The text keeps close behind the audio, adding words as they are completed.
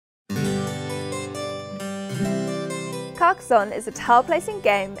Carcassonne is a tile-placing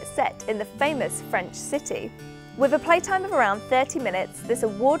game set in the famous French city. With a playtime of around 30 minutes, this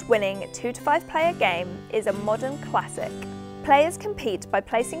award-winning 2 to 5 player game is a modern classic. Players compete by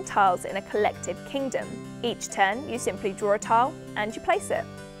placing tiles in a collective kingdom. Each turn, you simply draw a tile and you place it.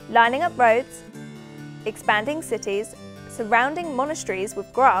 Lining up roads, expanding cities, surrounding monasteries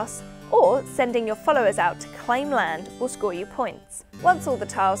with grass, or sending your followers out to claim land will score you points. Once all the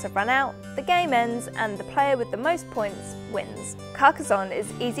tiles have run out, the game ends and the player with the most points wins. Carcassonne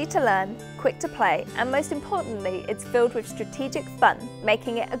is easy to learn, quick to play, and most importantly, it's filled with strategic fun,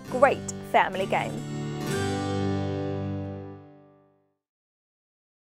 making it a great family game.